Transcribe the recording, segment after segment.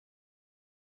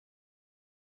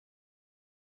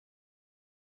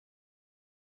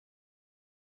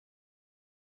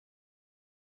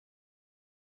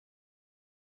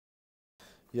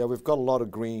Yeah, we've got a lot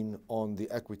of green on the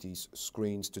equities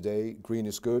screens today. Green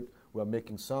is good. We're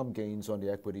making some gains on the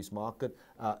equities market.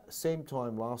 Same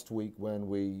time last week when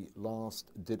we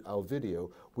last did our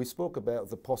video, we spoke about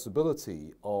the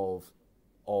possibility of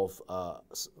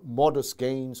modest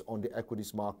gains on the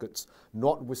equities markets,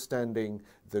 notwithstanding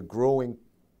the growing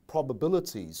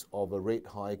probabilities of a rate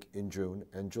hike in June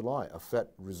and July, a Fed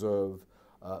Reserve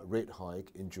rate hike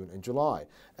in June and July.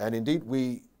 And indeed,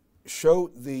 we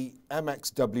showed the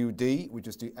MXWD, which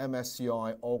is the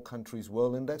MSCI All Countries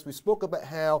World Index. We spoke about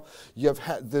how you have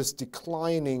had this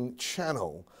declining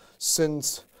channel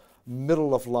since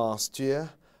middle of last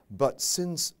year, but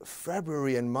since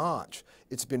February and March,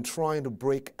 it's been trying to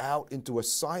break out into a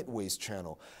sideways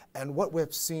channel. And what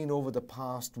we've seen over the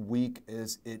past week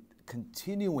is it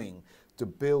continuing to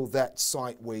build that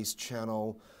sideways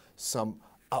channel, some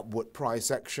upward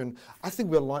price action. I think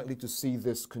we're likely to see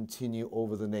this continue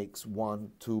over the next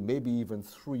 1, 2, maybe even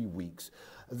 3 weeks.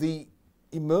 The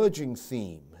emerging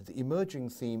theme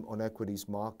on equities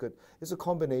market is a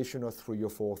combination of 3 or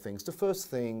 4 things. The first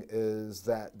thing is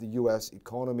that the US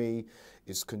economy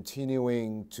is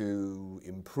continuing to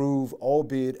improve,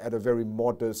 albeit at a very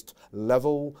modest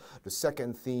level. The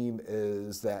second theme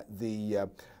is that the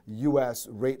US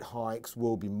rate hikes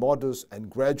will be modest and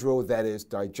gradual, that is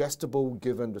digestible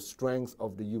given the strength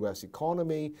of the US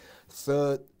economy.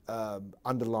 Third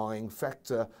underlying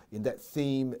factor in that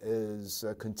theme is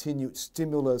continued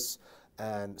stimulus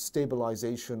and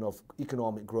stabilization of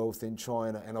economic growth in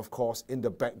China. And of course, in the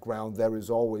background, there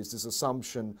is always this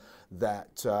assumption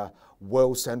that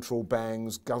world central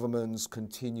banks, governments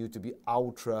continue to be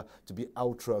ultra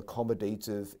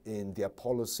accommodative in their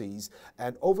policies.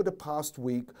 And over the past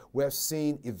week, we've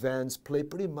seen events play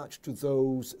pretty much to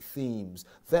those themes.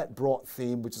 That broad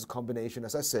theme, which is a combination,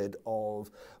 as I said, of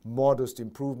modest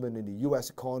improvement in the US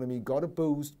economy, got a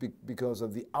boost because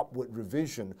of the upward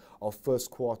revision of first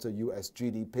quarter US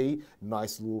GDP,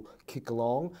 nice little kick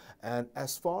along. And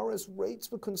as far as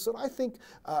rates were concerned, I think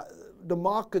the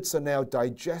markets are now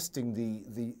digesting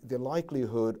the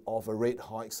likelihood of a rate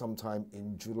hike sometime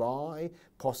in July,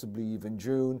 possibly even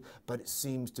June, but it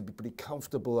seems to be pretty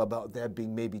comfortable about there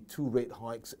being maybe 2 rate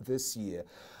hikes this year.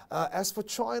 As for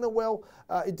China, well,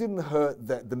 it didn't hurt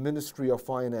that the Ministry of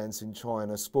Finance in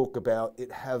China spoke about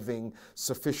it having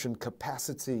sufficient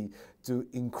capacity to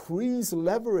increase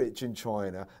leverage in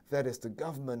China. That is, the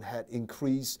government had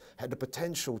the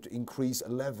potential to increase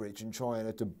leverage in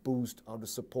China to boost or to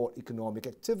support economic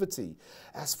activity.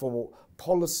 As for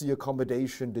policy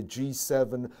accommodation, the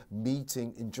G7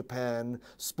 meeting in Japan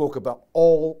spoke about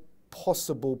all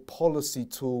possible policy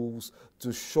tools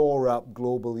to shore up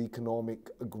global economic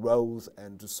growth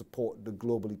and to support the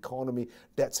global economy.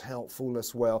 That's helpful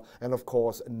as well. And of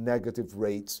course, negative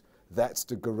rates. That's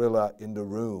the gorilla in the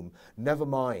room. Never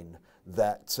mind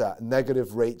that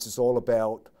negative rates is all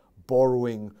about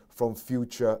borrowing from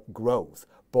future growth,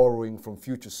 borrowing from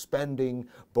future spending,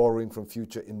 borrowing from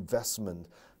future investment.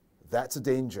 That's a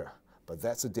danger, but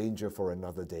that's a danger for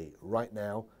another day. Right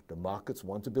now, the markets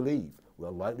want to believe we're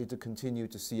likely to continue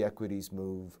to see equities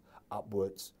move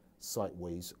upwards,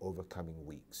 sideways over coming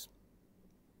weeks.